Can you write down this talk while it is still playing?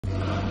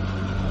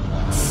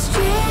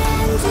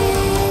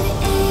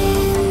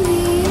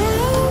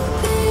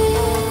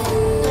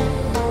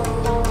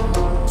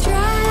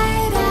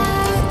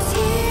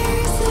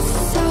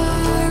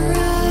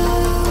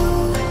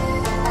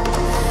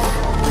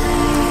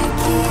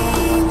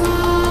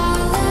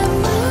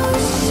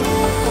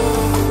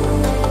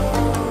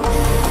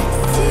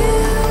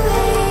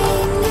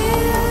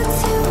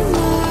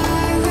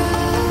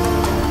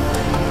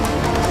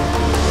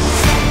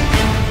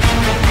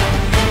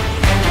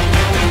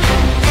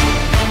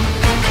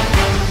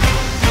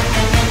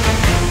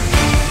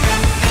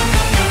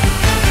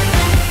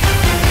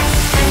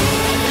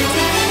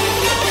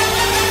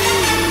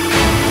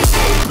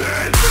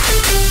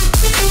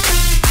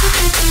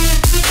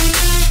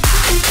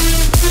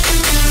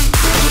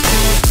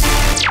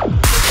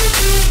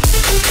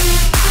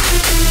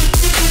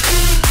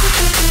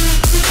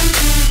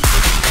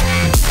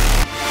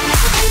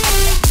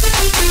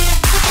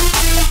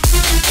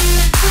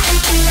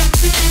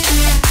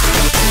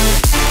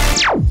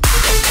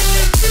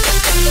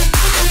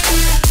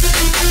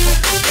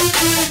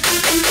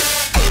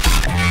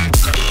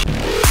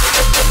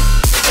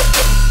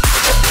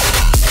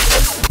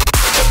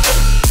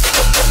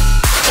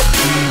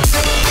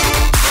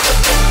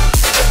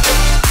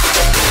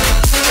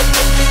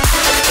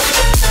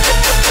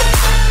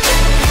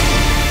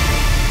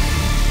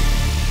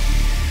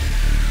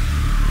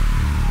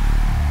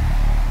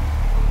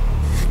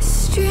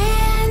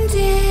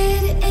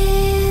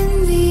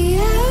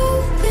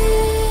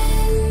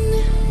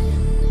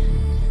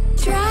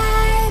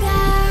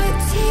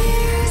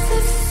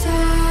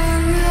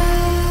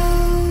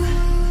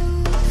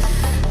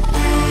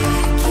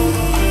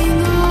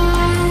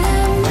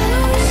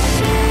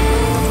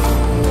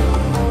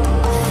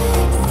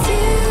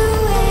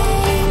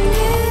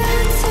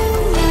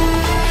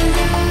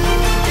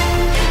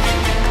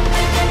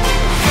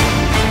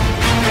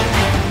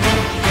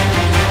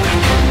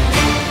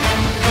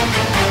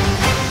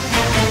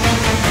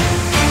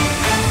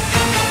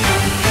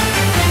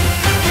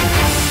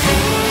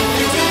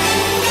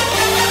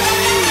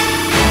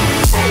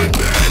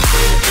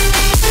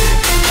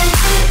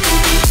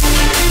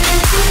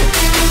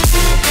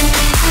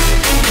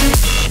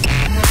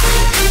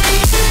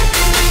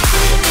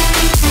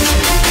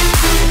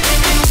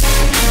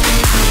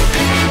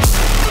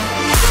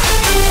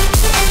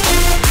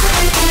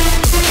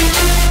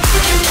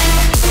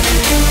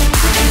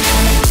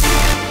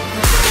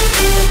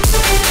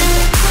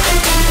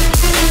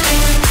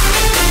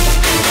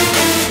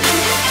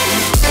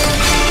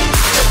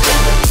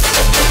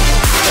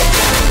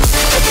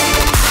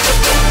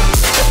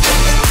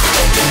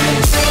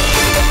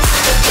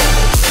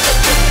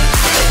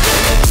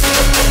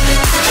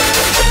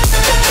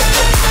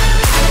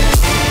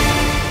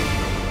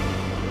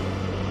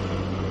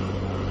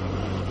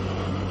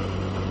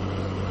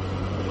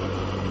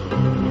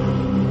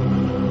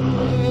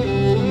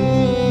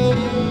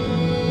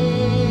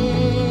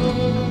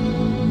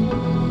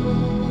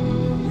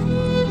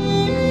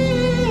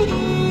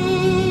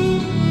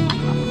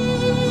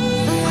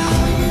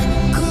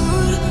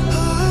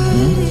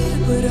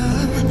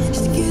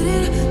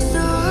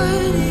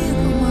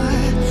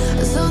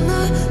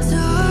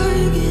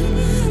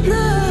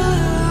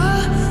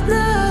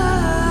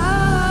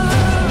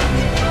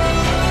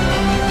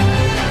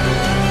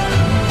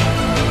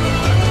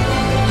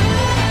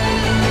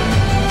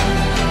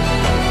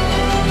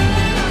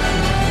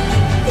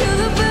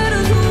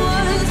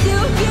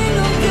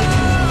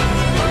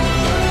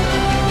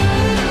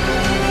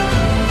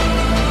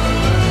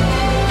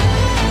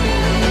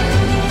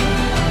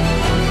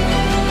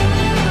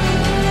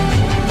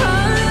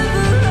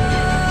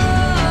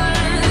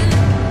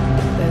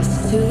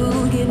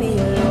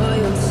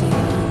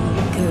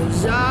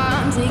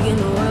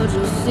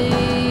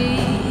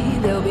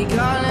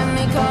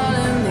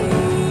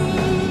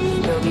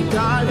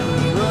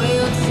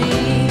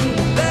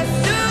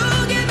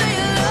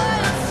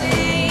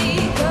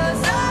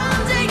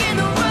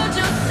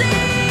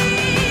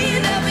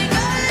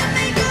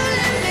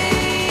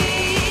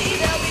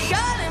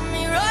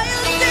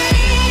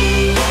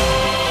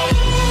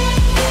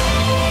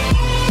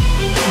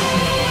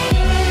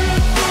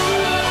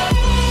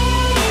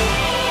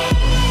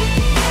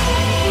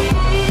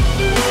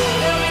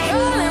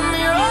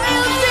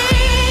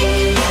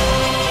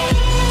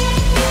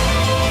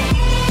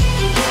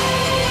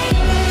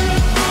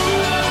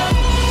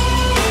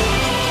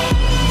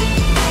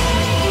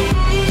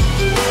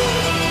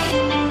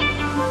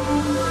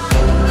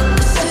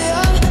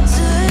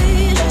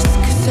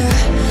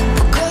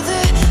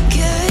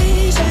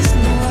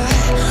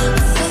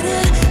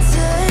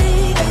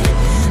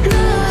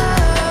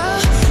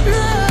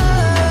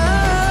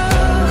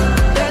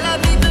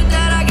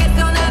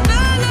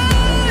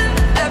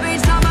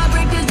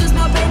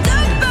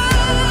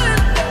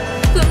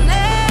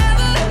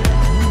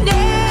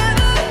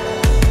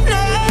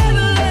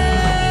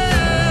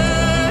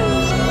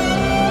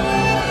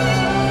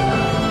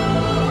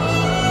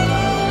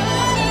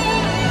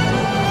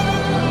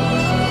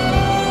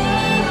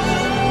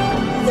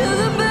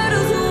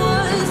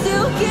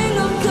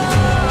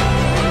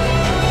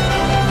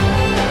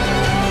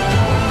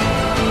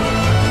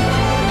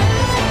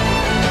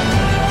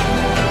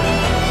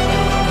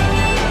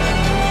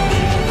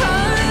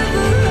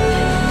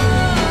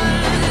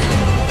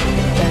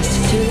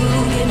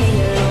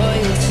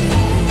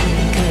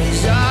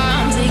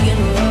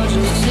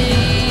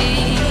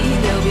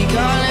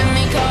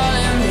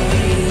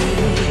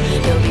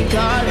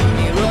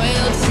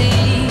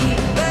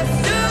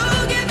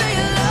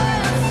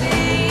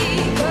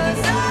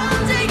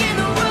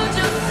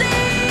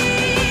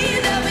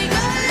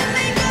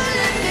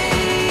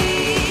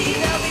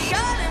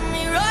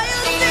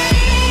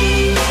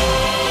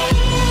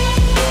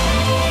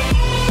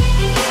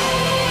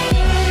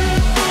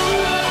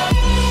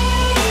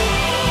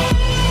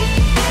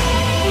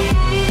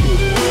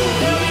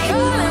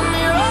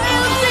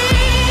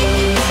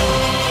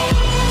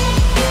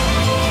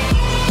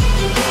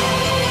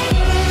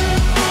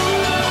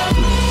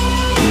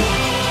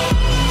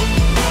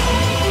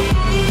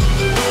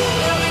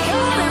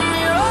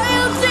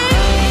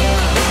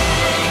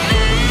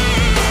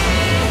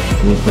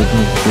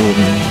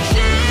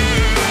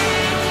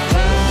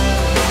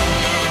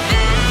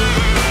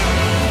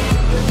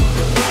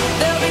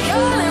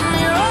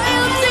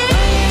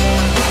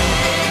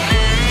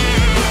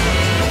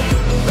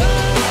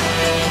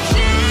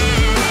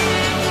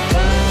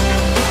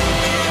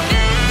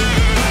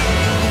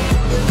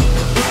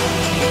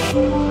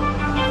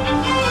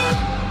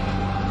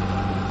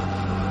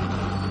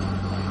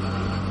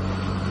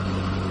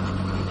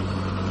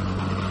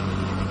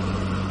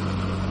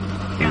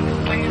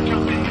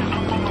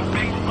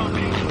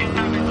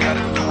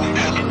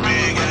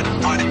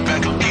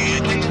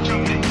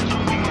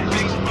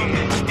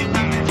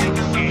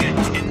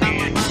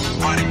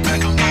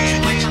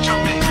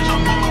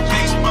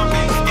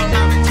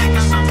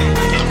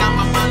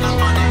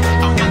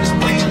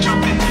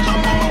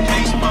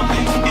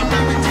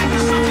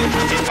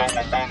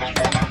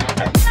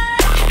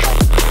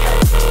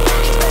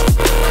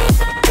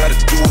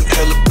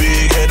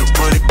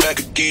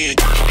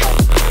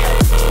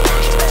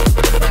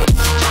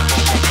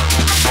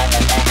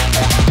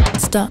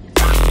Stop.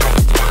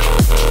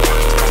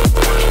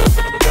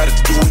 Gotta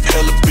do it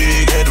hella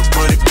big, had to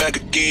run it back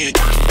again.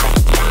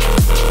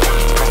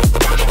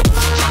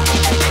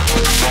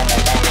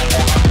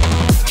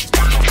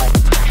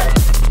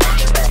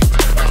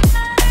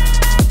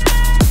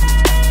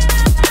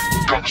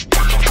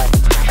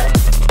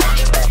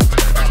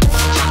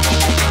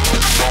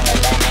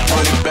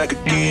 Run it back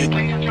again.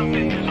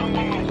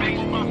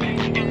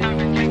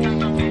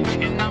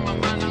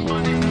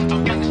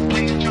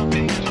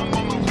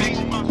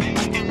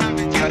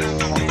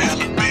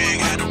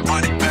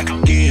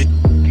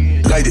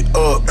 Light it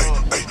up,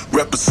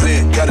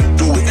 represent, gotta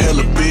do it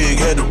hella big,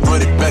 had to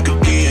run it back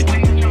again.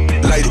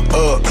 Light it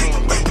up,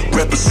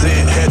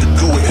 represent, had to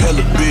do it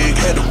hella big,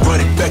 had to run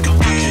it back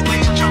again.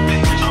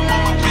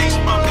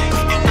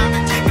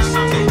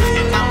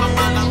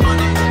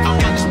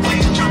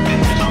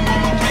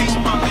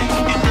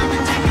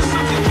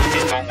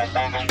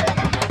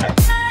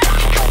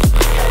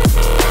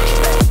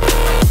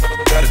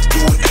 Gotta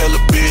do it hella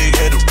big,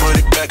 had to run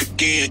it back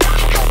again.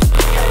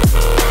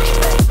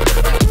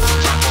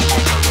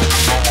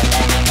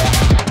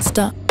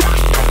 Stop.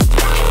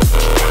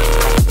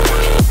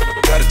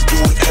 Gotta do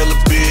it hella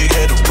big,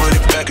 had to run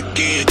it back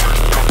again.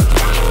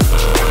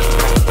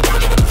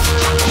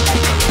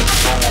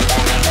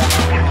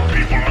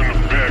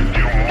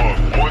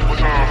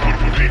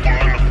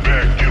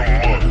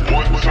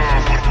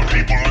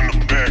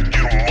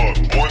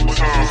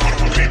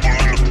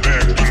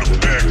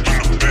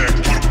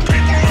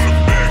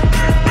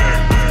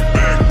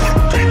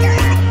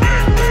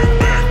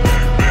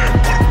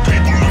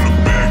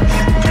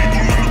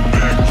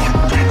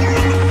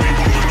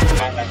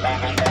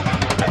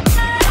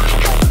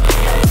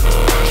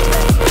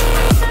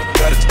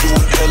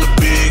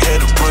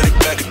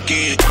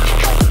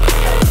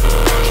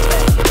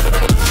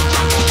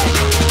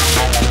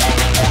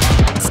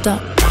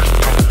 Stop.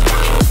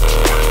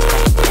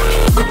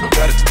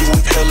 Gotta do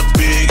it hella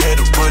big, had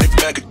to run it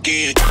back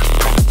again.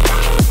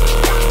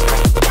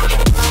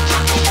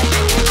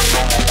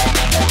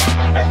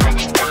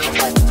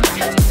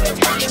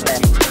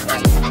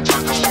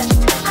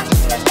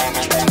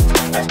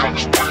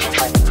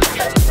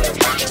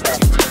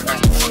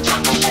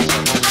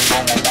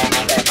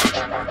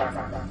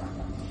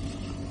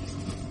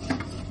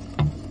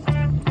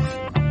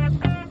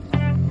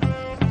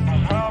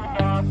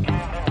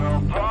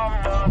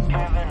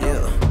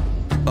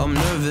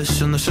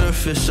 On the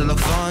surface I look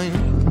fine.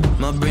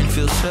 My brain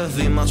feels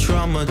heavy, my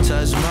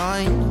traumatized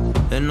mind.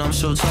 And I'm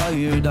so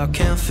tired I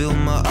can't feel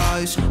my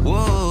eyes.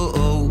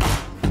 Whoa,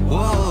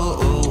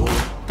 whoa.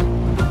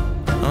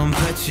 I'm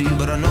petty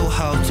but I know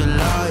how to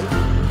lie.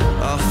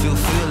 I feel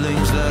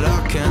feelings that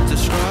I can't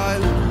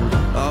describe.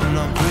 I'm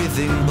not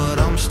breathing but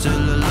I'm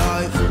still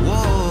alive.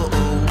 Whoa.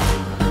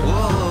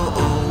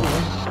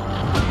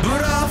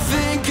 But I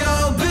think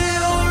I'll be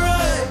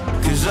alright,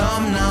 'cause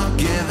I'm not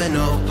giving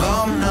up,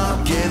 I'm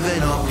not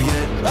giving up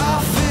yet.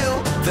 I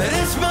feel that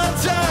it's my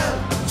time,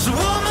 so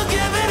I'ma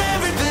give it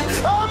everything.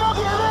 I'ma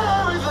give it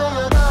everything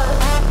I got.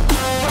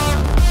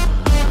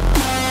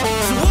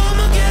 So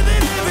I'ma give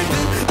it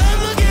everything.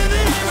 I'ma give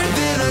it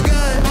everything I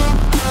got.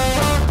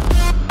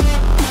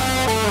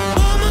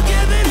 I'ma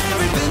give it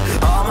everything.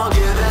 I'ma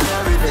give it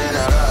everything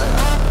I got.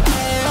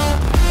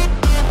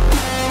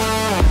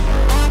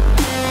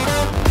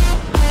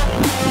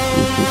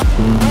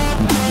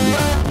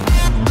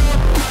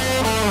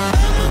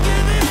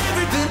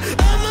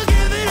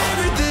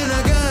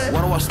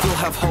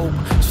 Have hope.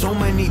 So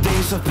many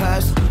days have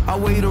passed. I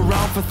wait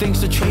around for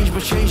things to change,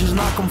 but change has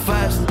not come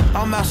fast.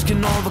 I'm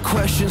asking all the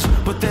questions,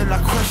 but then I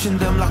question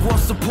them. Like,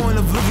 what's the point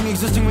of living,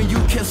 existing when you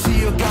can't see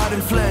your God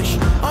in flesh?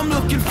 I'm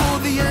looking for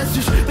the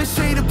answers, they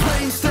say to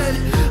pray instead.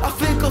 I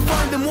think I'll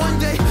find them one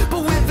day, but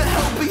with a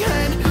helping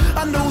hand.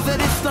 I know that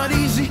it's not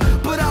easy,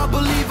 but I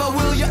believe I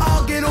will. Yeah,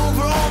 I'll get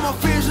over all my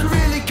fears and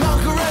really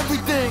conquer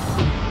everything.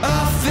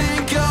 I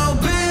think I'll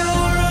be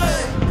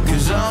alright,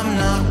 'cause I'm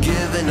not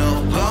giving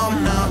up,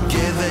 I'm not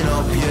giving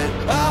up yet.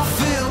 I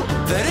feel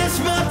that it's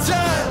my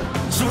time,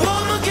 so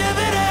I'ma give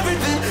it everything.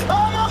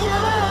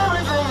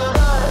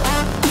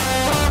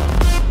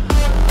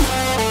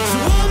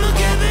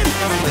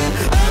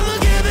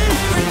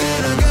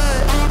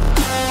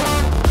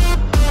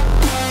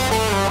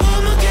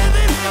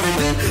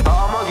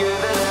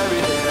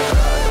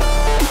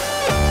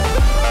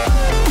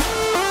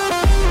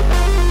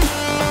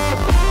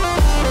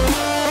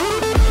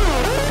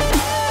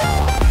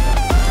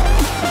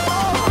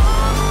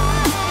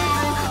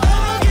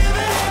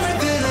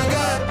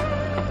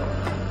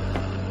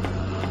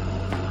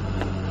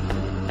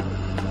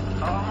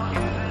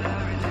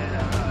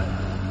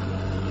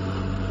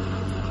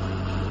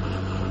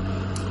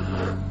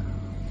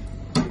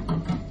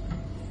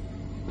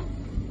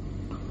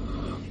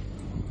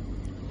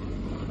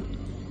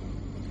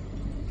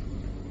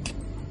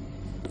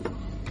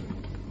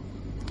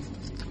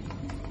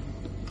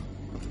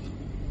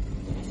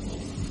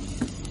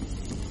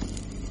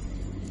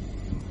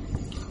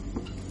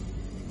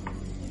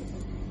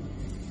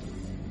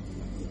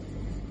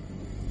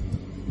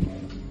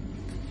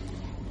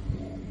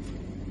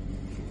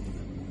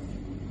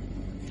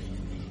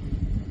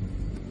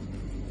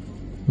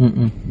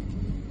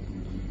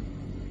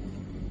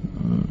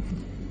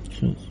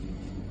 Cheers.